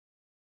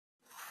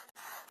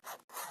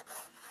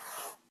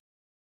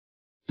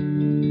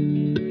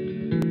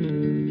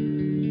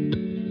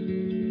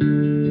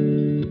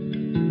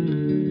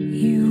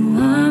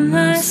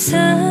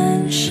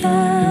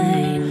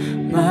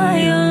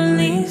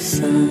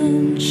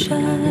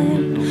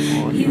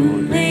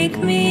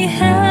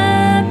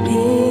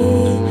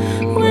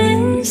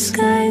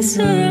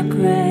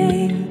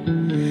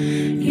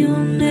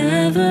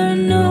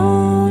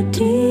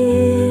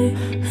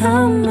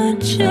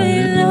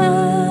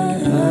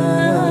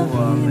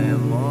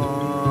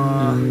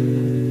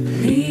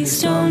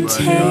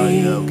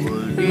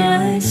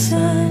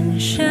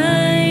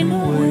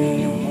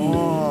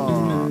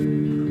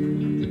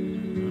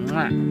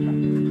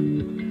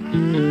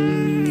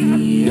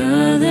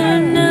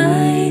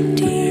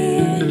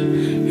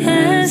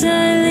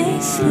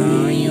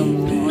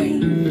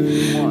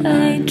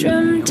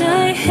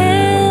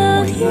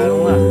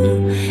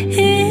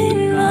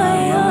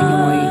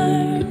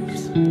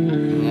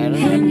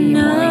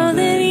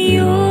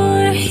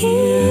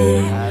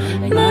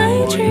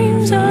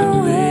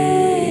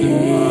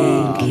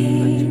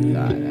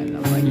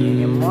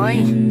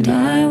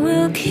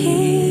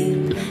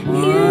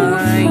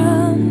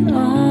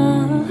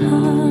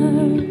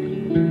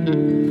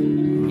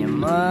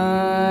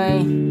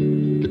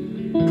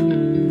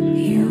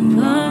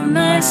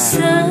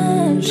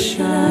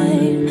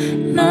sunshine,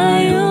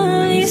 my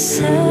only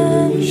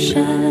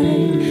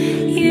sunshine.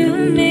 You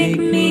make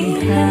me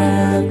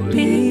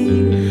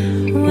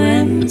happy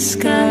when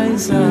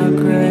skies are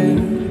gray.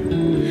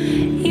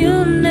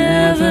 You'll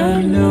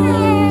never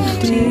know,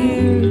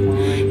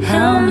 dear,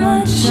 how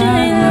much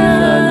I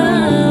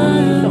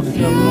love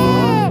you.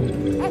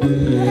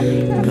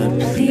 But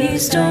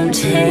please don't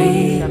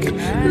take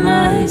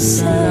my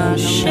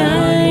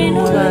sunshine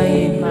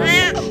away.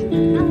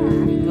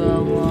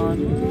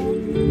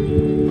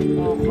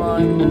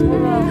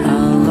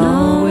 I'll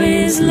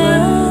always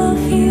love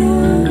you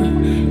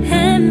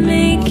and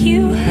make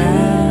you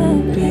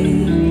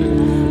happy.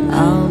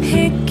 I'll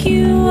pick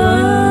you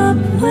up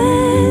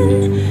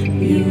when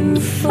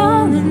you've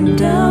fallen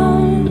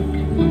down.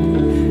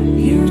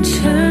 You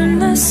turn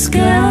the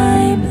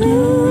sky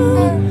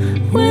blue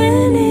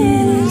when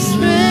it is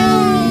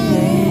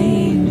raining.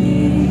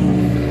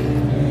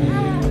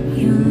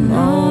 You'll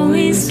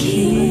always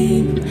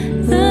keep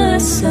the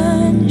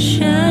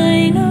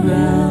sunshine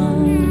around.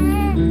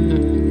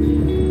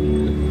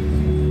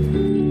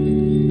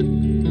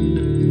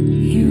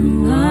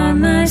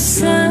 My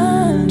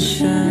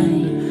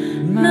sunshine,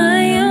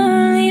 my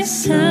only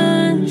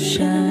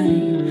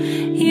sunshine.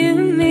 You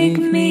make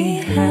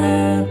me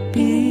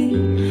happy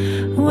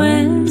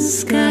when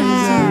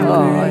skies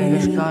are gray.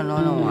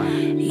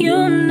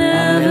 You'll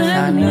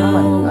never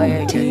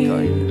know,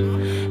 dear,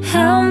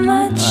 how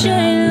much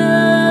I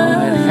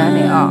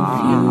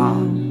love you.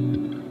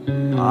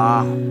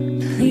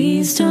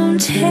 Please don't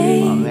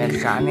take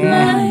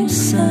my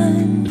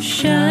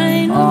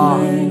sunshine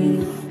away.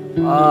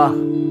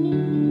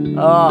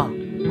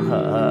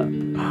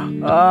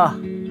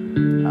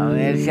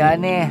 Pemirsa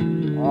nih.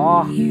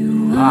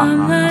 You are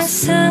my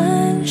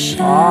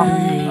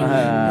sunshine,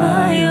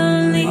 my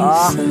only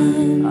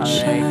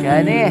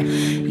sunshine.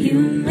 You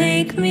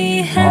make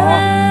me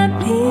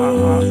happy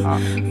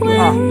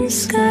when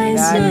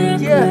skies are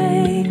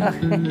gray.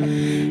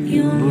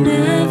 You'll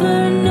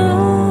never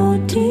know,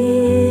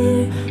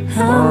 dear,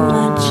 how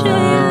much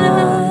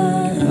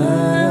I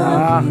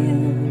love you.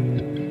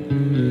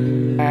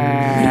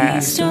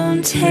 Please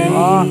don't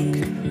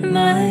take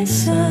my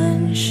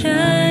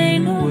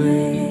sunshine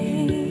away.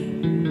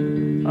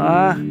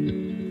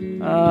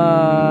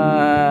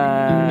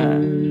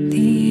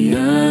 The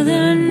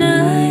other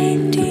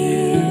night,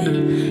 dear,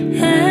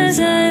 as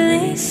I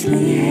lay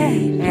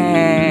sleeping,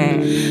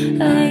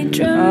 I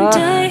dreamt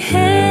I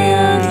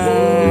held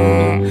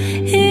you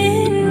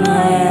in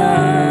my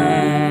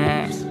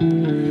arms.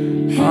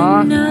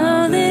 And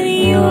now that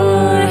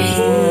you're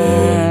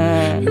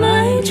here,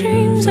 my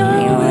dreams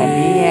are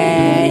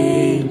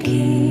waking.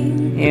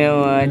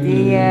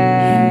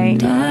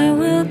 And I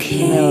will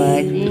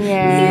keep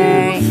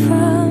you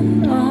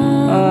from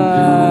all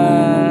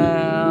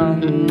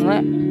harm.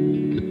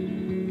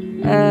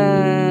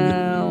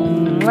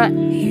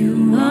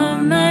 You are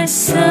my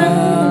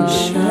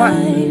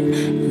sunshine,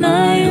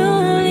 my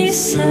only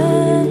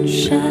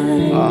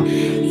sunshine.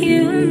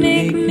 You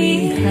make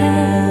me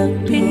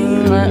happy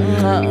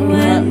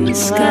when the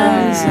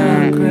skies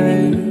are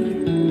gray.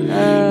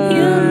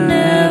 You'll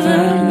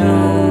never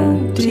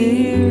know,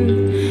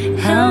 dear,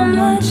 how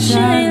much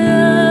I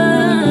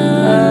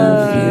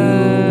love you.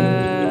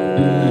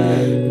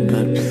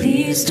 But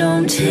please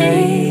don't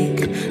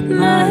take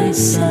my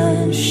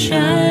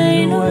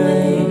sunshine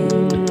away.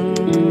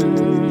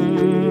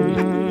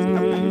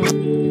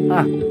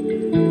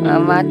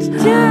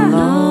 I'll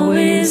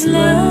always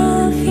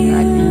love you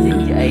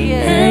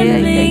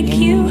and make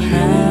you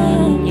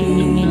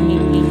happy.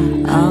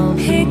 I'll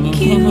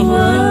pick you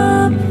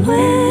up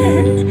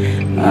when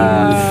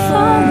you've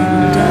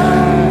fallen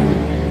down.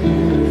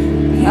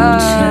 You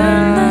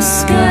turn the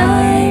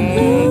sky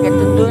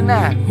blue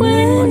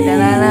when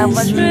it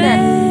is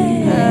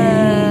raining.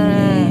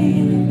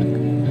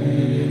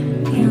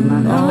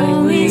 You'll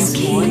always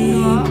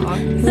keep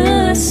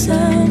the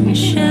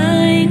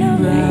sunshine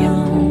around.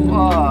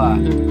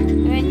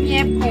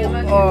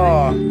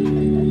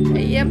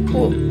 You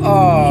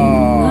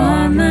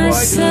are my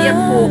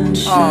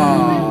sunshine,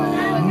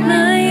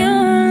 my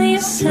only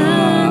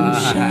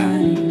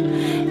sunshine.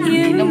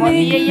 You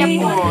make me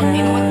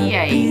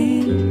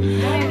happy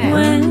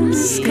when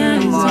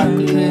skies are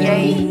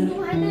gray.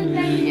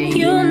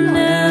 You'll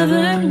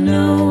never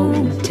know,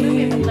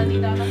 dear,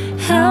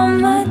 how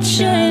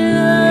much I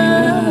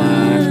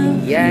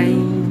love you.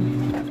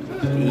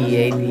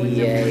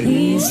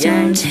 Please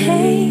don't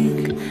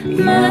take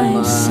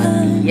my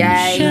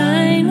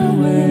sunshine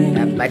away.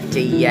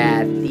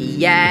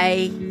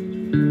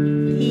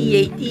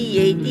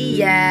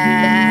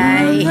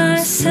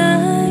 My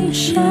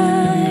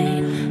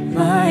sunshine,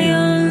 my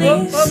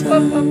only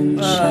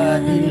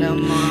sunshine.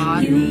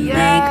 You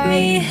make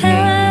me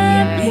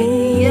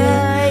happy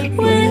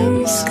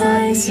when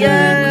skies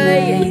are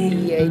gray.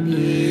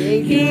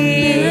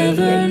 You'll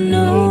never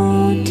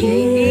know,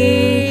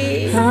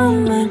 dear, how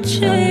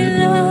much I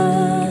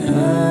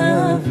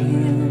love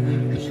you.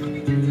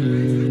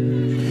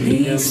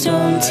 Please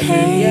don't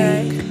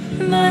take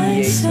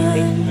my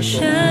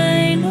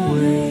sunshine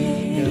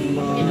away.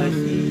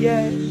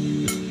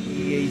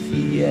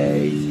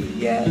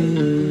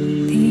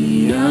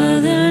 The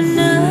other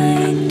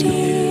night,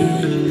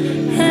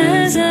 dear,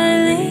 as I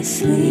lay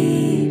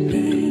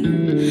sleeping,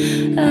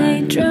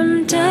 I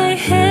dreamt I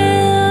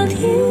held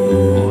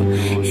you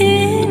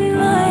in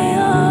my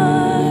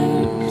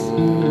arms.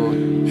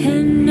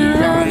 And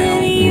now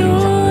that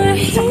you're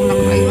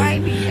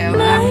here,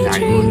 my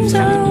dreams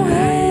are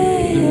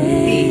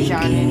waking,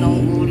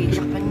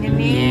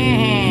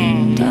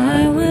 and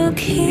I will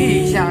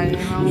keep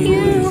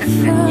you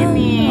from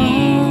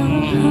harm.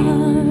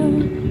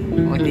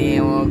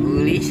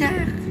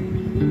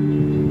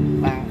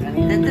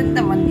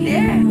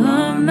 You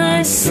are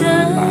my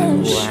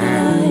sunshine,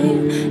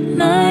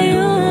 my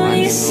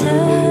only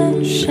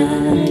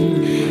sunshine.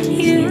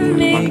 You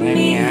make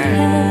me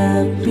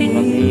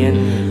happy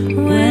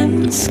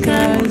when the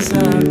skies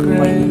are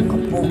gray.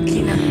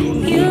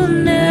 You'll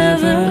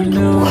never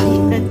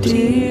know,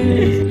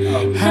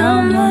 dear,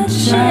 how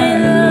much I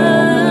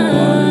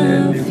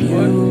love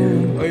you.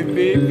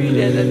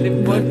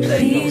 But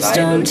please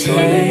don't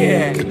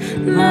take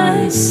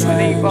my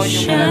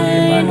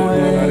sunshine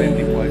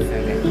away.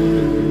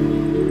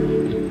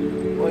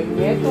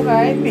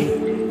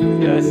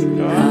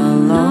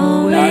 I'll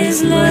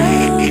always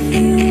love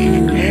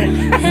you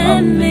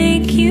and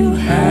make you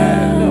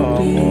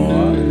happy.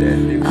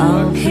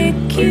 I'll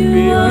pick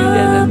you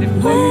up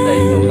when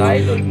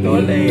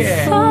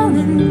you're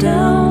falling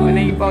down.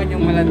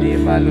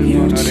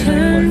 You'll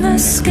turn the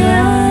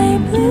sky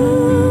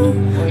blue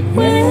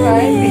when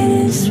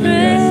it's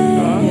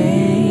raining.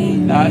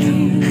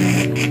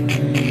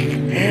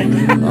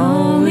 You'll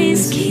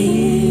always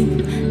keep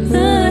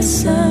the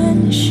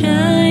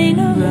sunshine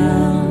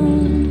around.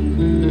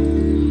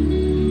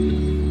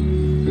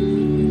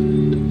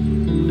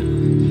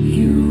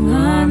 You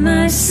are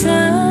my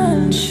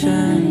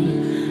sunshine,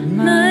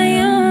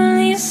 my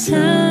only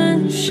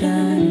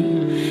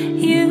sunshine.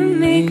 You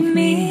make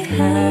me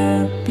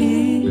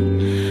happy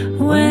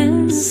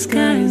when the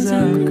skies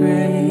are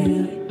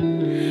gray.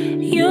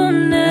 You'll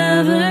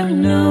never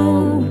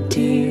know,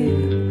 dear,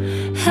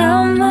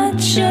 how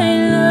much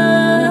I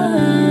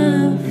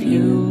love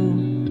you.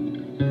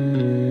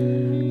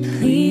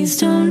 Please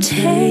don't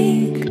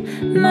take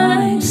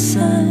my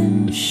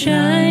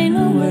sunshine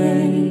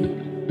away.